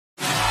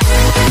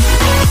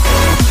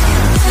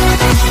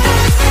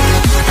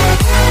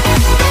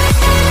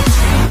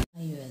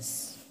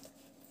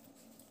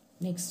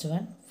Next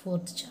one,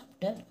 fourth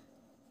chapter,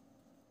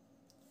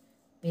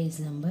 page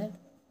number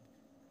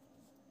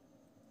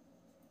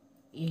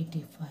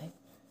 85.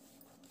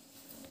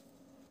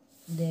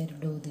 There,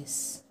 do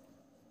this.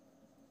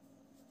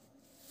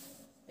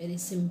 Very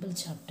simple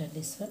chapter,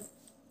 this one.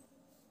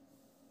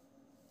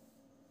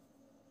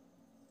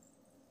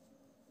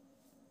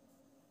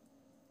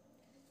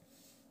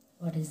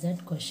 What is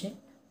that question?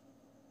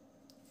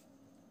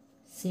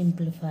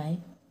 Simplify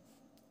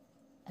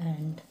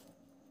and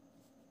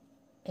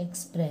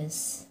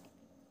express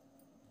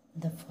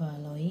the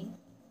following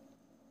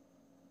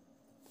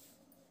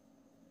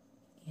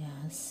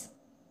as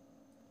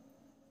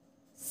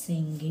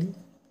single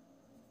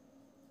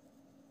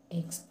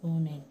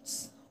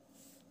exponents.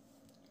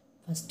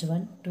 First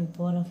one, 2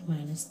 power of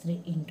minus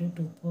 3 into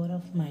 2 power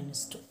of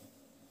minus 2.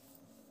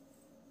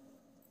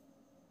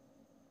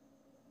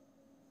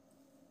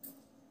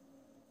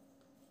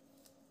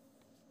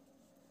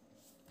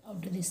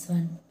 Out to this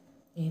one,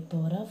 a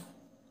power of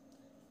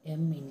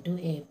m into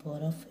a power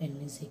of n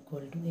is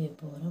equal to a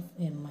power of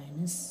m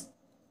minus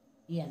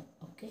n.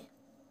 Okay.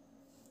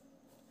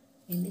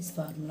 In this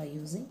formula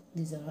using,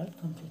 these are all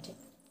completed.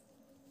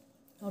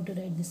 How to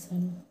write this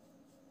one?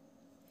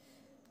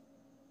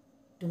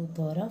 2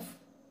 power of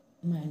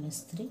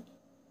minus 3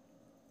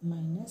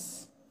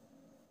 minus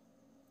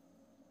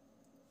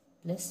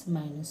plus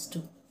minus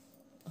 2.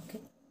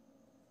 Okay.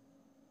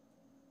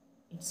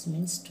 It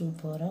means 2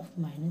 power of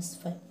minus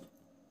 5.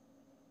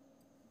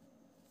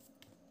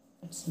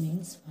 It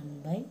means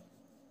 1 by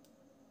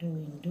 2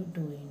 into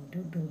 2 into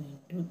 2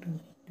 into 2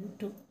 into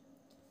 2.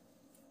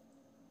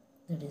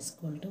 That is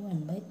equal to 1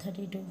 by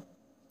 32.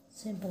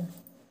 Simple.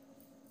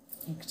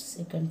 Next,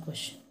 second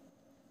question.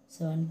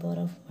 7 power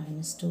of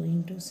minus 2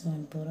 into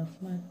 7 power of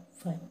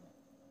 5.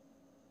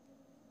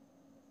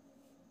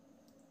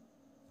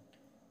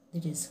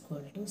 That is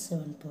equal to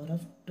 7 power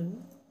of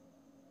 2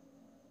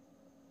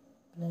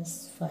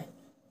 plus 5.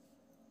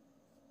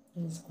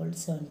 That is equal to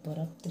 7 power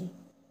of 3.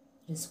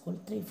 That is equal to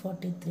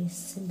 343.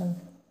 Simple.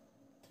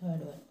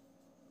 Third one.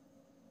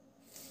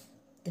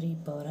 3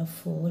 power of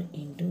 4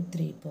 into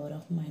 3 power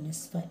of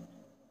minus 5.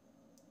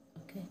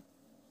 Okay.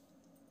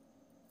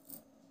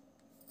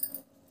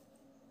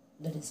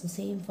 That is the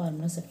same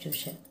formula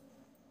substitution.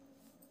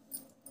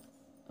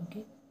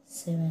 Okay.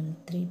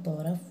 3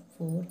 power of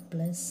 4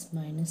 plus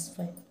minus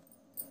 5.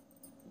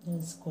 That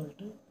is equal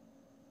to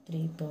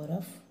 3 power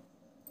of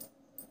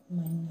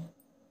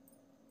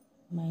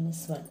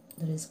minus 1.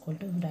 That is equal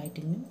to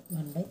writing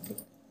 1 by 3.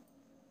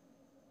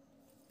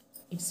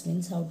 It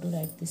means how to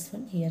write this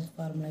one. Here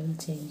formula will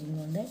changing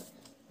on that.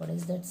 What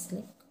is that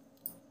slip?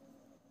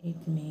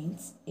 It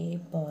means a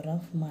power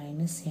of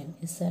minus n.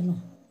 Yes or no?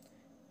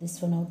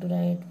 This one how to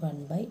write?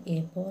 1 by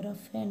a power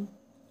of n.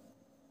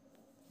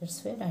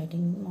 That's why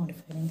writing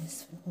modified in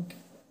this one.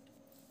 Okay.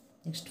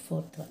 Next,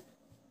 fourth one.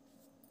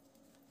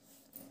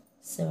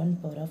 7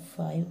 power of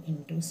 5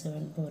 into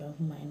 7 power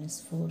of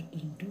minus 4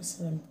 into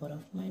 7 power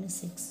of minus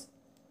 6.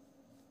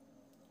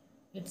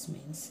 It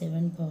means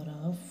 7 power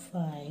of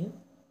 5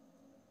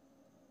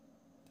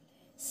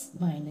 plus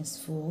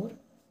minus 4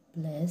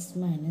 plus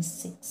minus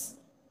 6.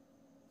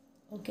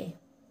 Okay.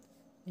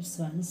 It's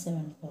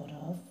 7 power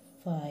of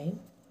 5.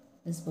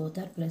 This both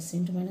are plus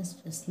into minus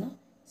plus now.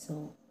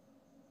 So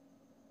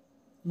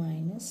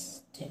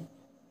minus 10.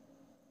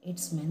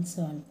 It means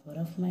 7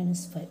 power of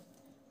minus 5.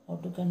 How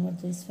to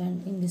convert this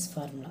one in this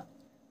formula?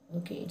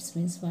 Okay, it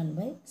means 1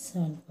 by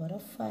 7 power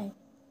of 5.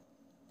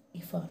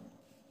 If formula.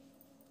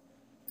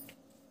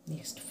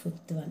 Next,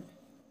 fifth one.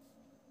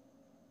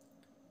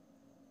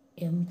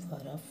 M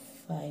power of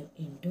 5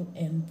 into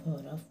m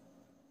power of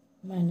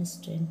minus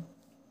 10.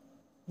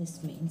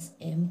 This means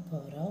m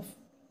power of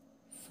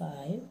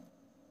 5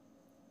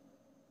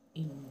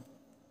 in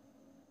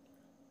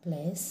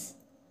plus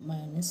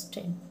minus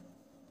 10.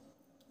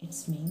 It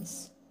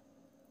means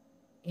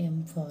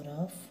m power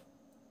of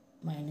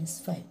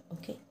minus 5.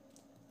 Okay.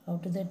 How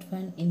to that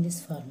one in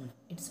this formula?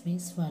 It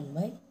means 1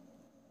 by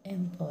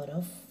m power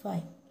of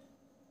 5.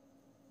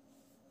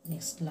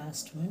 Next,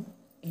 last one.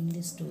 In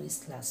this 2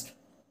 is last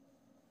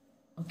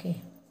one.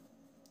 Okay.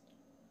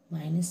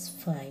 Minus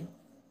 5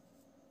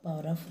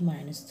 power of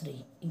minus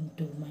 3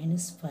 into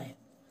minus 5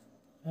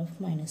 power of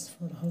minus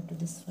 4. How to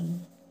this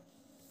one?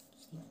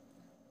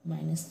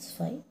 Minus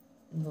 5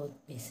 in both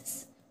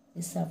places.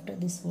 This after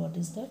this, what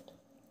is that?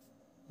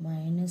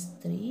 Minus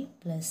 3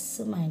 plus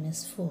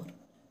minus 4.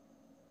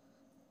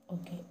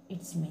 Okay,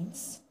 it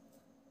means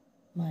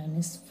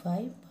minus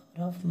 5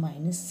 power of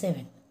minus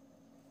 7.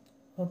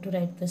 How to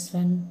write this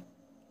one?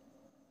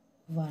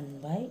 1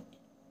 by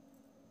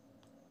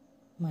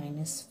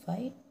minus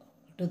 5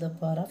 to the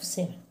power of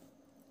 7.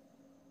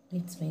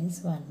 It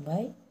means 1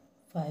 by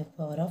 5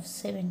 power of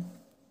 7.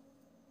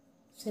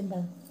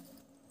 Simple.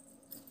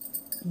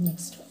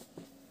 Next one.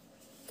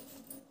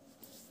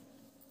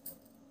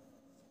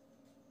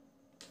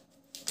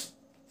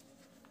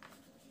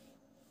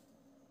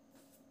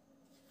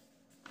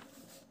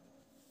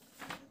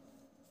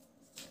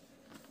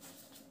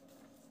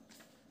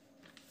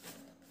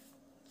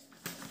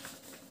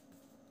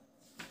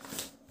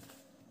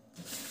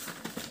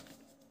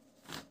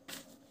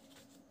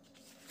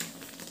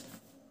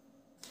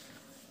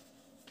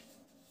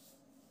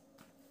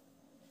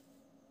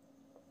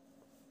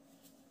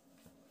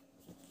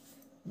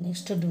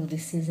 Next to do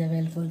this is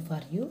available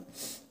for you,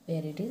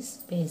 where it is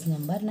page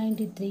number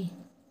 93.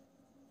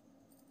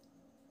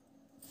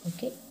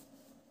 Okay,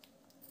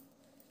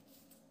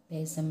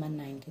 page number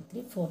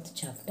 93, fourth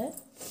chapter.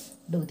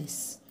 Do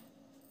this.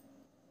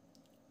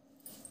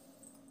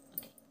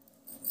 Okay.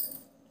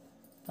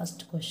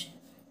 First question.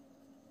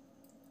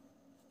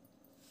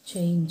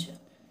 Change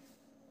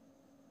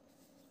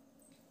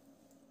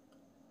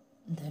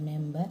the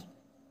number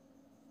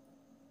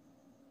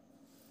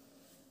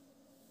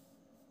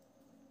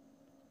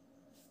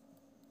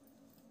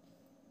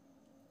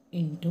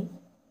into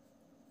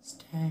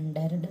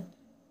standard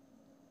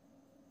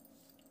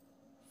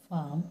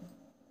form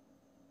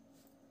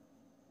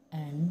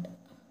and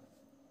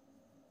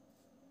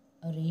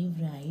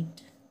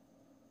rewrite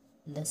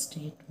the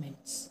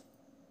statements.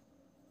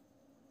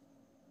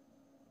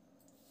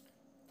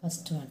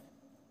 First one,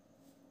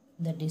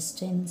 the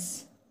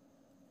distance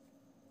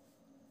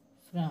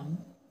from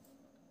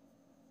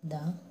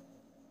the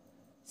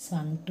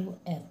sun to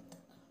earth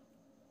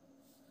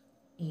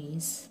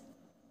is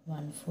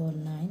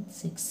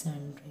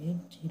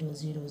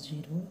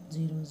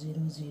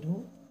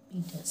 149,600,000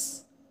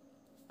 meters.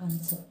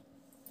 Answer.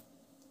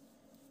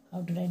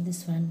 How to write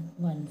this one?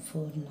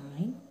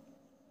 149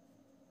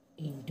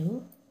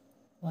 into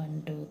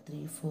 1, 2,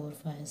 3, 4,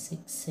 5,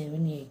 6,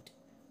 7, 8.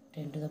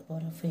 10 to the power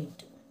of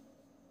 8.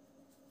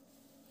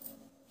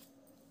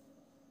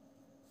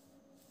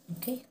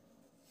 Okay.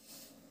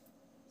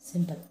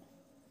 Simple.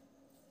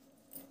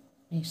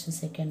 Next, the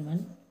second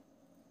one.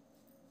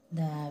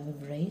 The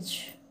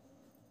average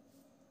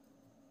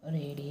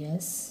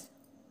radius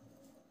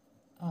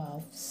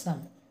of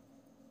sun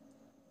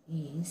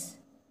is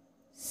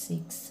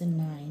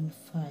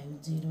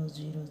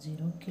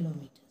 695,000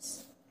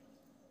 kilometers.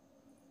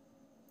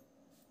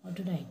 How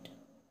to write?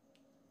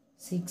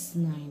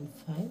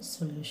 695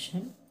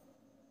 solution.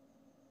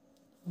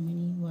 How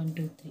many? 1,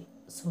 2, 3.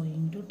 So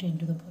into 10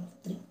 to the power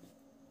of 3.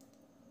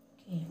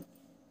 Okay.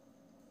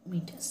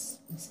 Meters.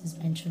 This is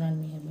mentioned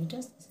on mere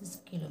meters. This is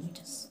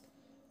kilometers.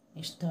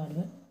 Next, third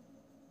one.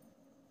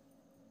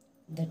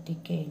 The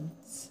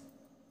decades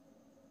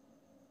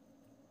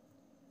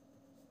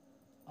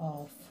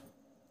of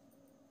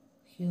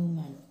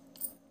human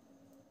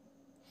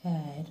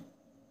hair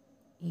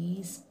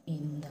is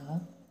in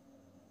the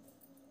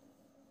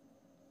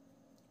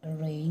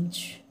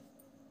range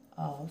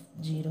of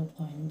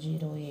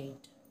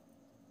 0.08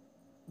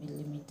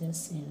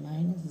 millimeters in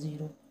minus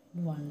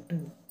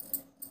 0.12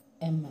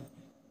 mm.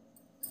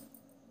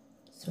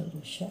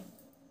 Solution.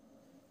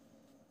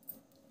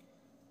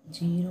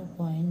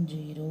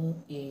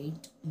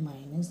 0.08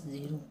 minus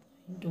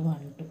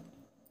 0.12.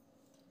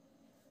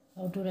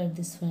 How to write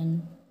this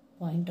one?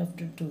 Point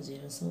after 2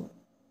 zeros. So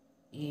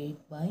 8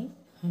 by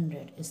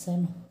 100. Yes or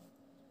no?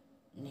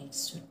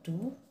 Next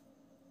to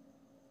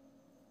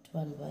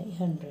 12 by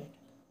 100.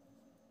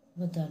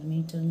 With our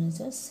meter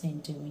measures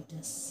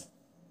centimeters.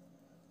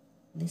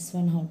 This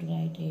one how to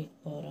write? 8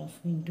 power of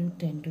into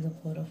 10 to the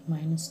power of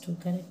minus 2,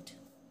 correct?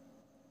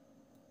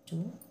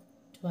 2,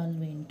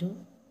 12 into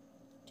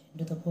 10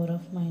 to the power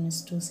of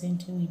minus 2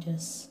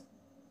 centimeters.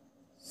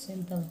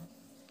 Simple.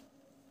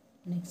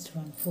 Next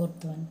one,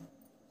 fourth one.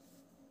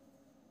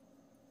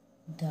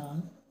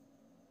 The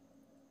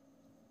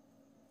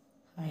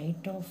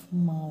height of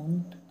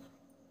Mount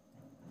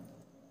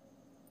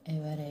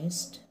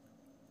Everest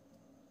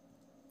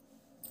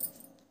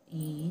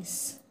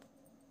is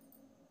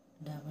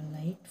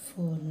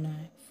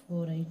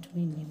 8848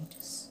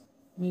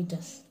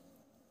 meters.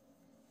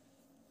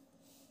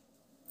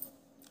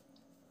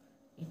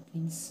 It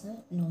means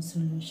no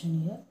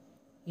solution here.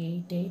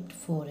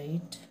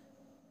 8848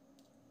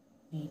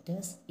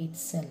 meters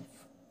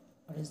itself.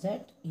 What is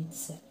that?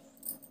 Itself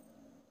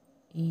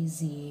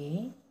is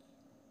a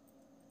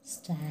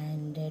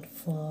standard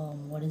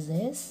form. What is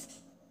this?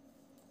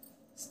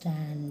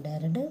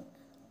 Standard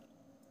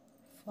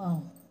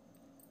form.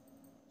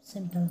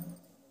 Simple.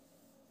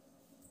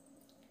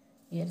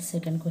 Here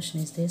second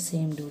question is there.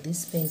 Same, do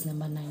this. Page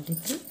number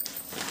 93.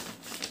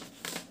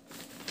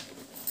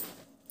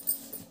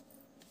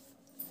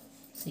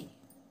 See,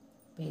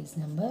 page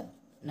number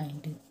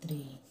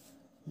 93.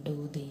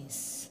 Do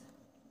this.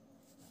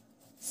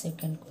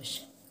 Second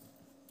question.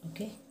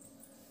 Okay.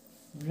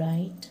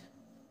 Write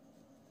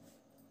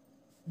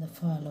the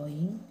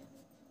following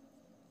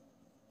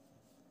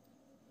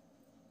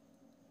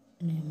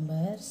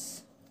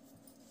numbers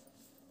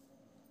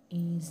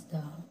is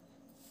the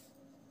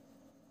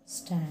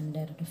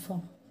standard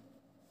form.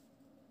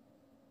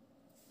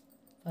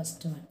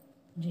 First one,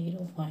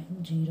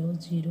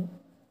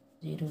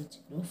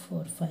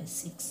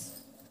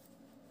 0.0000456.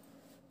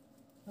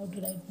 How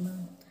to write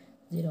now?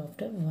 0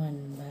 after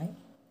 1 by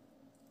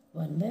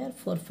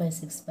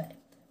 456 by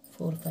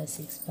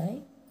 456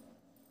 by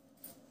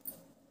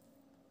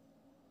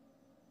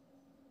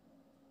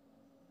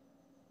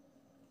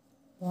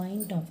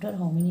point after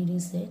how many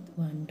is it?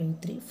 1, 2,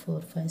 3,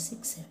 4, 5,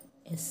 6, 7.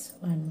 Yes,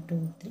 1,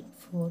 2, 3,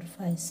 4,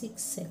 5,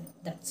 6, 7.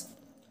 That's all.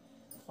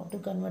 How to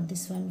convert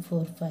this one?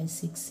 4, 5,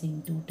 6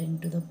 into 10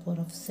 to the power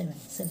of 7.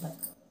 Simple.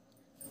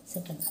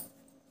 Second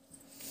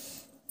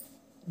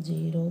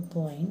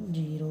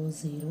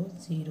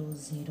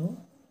 0.0000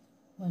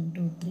 1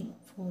 2 3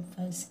 4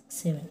 5 6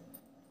 7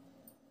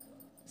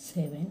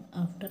 7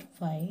 after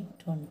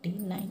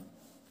 529.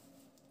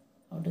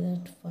 How do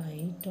that?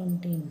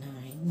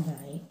 529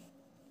 by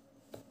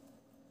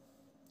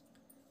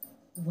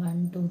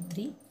 1 2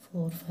 3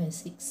 4 5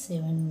 6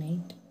 7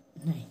 8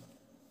 9.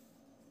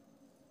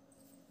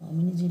 How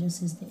many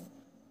zeros is there?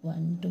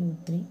 1 2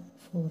 3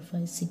 4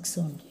 5 6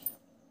 only.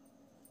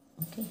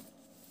 Okay,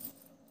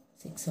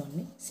 6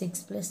 only.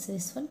 6 plus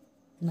this one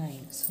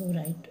 9. So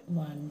write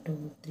 1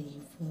 2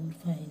 3 4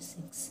 5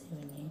 6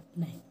 7 8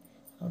 9.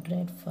 How to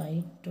write?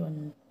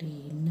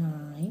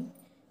 529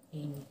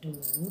 into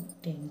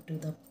 10 to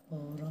the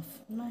power of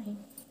 9.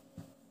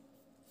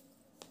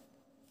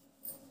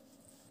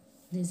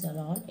 These are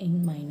all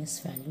in minus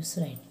values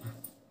right now.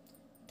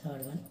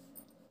 Third one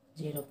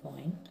 0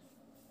 point.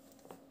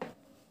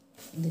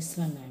 This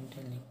one I am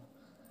telling.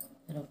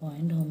 0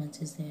 point, how much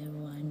is there?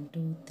 1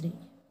 2 3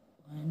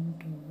 1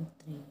 2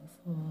 3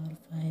 4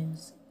 5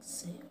 6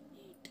 7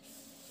 8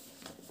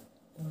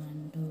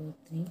 1 2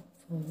 3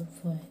 4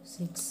 5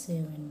 6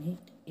 7 8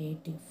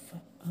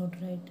 85. How to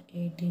write?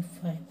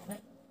 85 by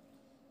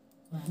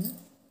 1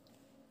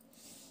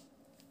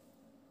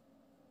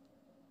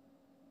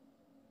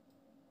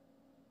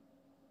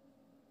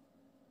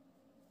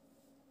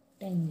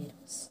 10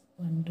 zeros.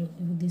 1 2,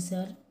 these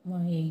are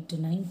 8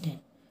 9 10.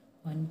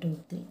 1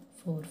 2 3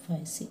 4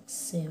 5 6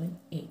 7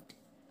 8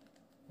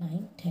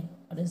 9 10.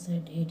 What is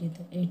that?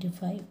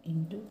 85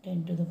 into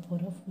 10 to the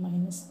power of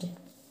minus 10.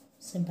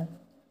 Simple.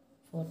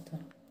 Fourth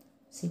one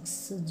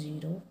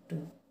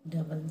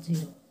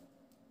 60200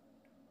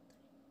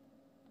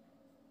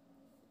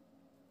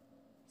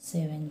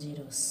 7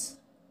 zeros.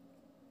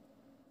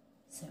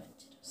 7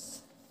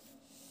 zeros.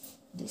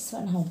 This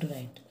one how to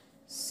write?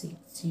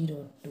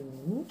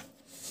 602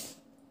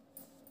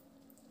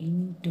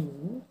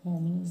 into, how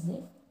many is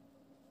there?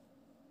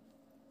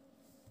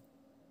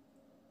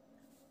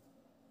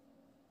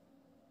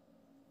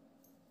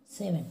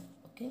 7.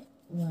 Okay,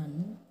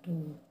 1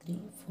 2 3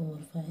 4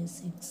 5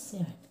 6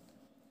 7.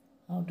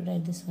 How to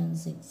write this one?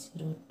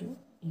 602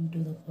 into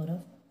the power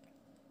of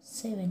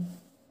 7.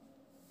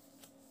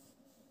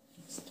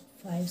 Next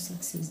 5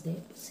 6 is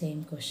there,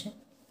 same question.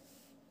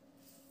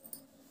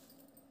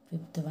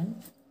 Fifth one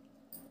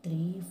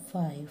 3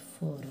 5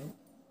 4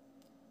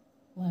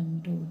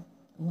 1 2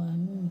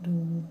 1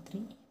 2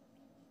 3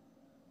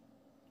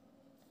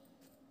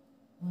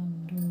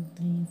 1 2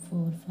 3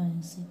 4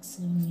 5 6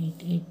 7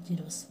 8 8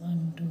 zeros.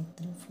 1 2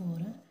 3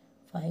 4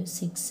 5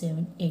 6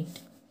 7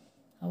 8.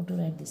 How to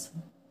write this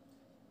one?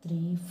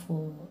 3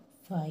 4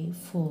 5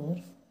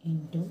 4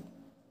 into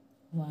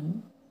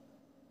 1.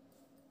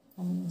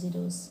 How many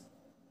zeros?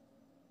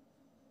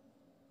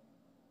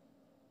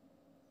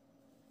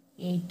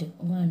 8.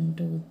 1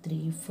 2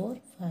 3 4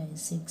 5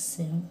 6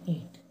 7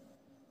 8.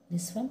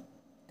 This one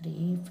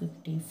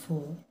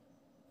 354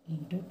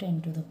 into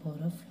 10 to the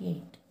power of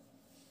 8.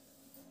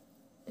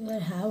 You will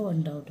have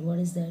one doubt. What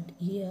is that?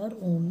 Here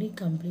only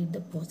complete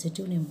the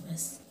positive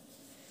numbers.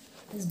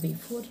 This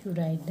before you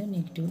write the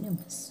negative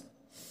numbers.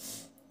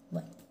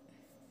 But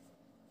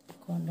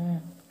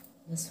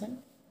this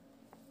one,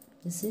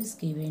 this is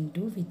given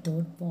to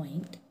without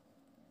point.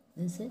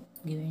 This is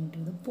given to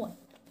the point.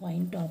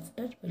 Point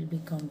after will be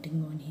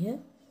counting on here.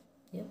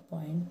 Here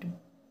point,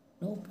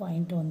 no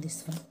point on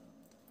this one.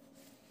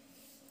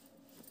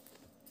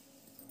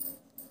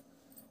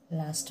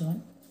 Last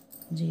one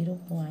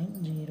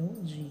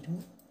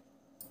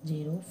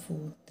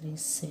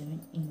 0.000437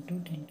 into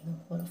 10 to the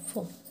power of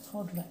 4.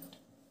 How to write?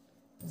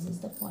 This is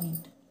the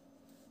point.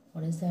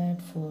 What is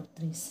that?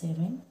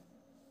 437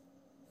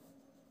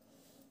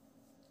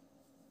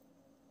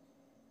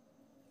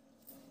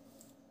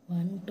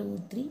 1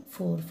 2 3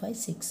 4 5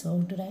 6.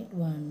 How to write?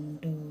 1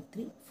 2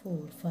 3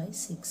 4 5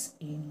 6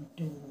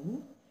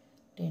 into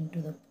 10 to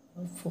the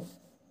power of 4.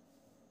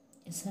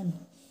 Yes or no?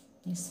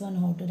 This one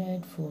how to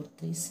write?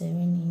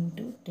 437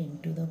 into 10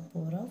 to the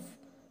power of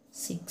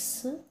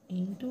 6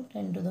 into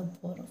 10 to the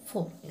power of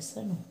 4. Yes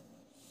or no?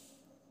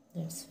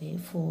 That's why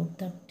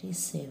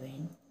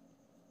 437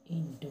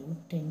 into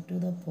 10 to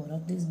the power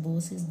of this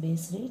both is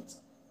base rates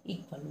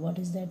equal. What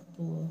is that?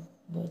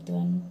 Both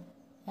one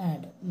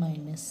add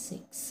minus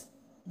 6.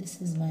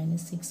 This is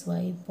minus 6.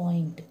 Why?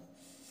 Point.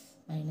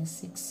 Minus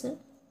 6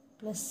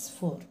 plus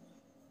 4.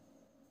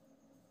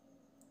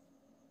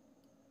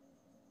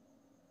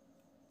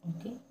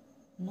 Okay,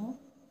 now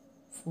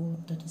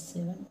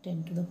 437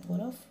 10 to the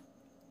power of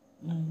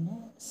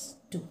minus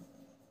 2.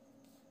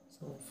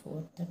 So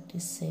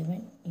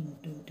 437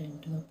 into 10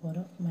 to the power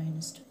of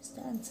minus 2 is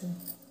the answer.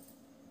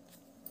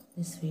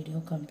 This video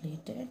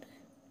completed.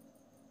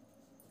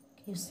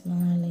 Keep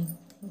smiling.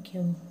 Thank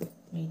you.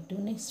 Meet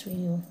to next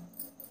video.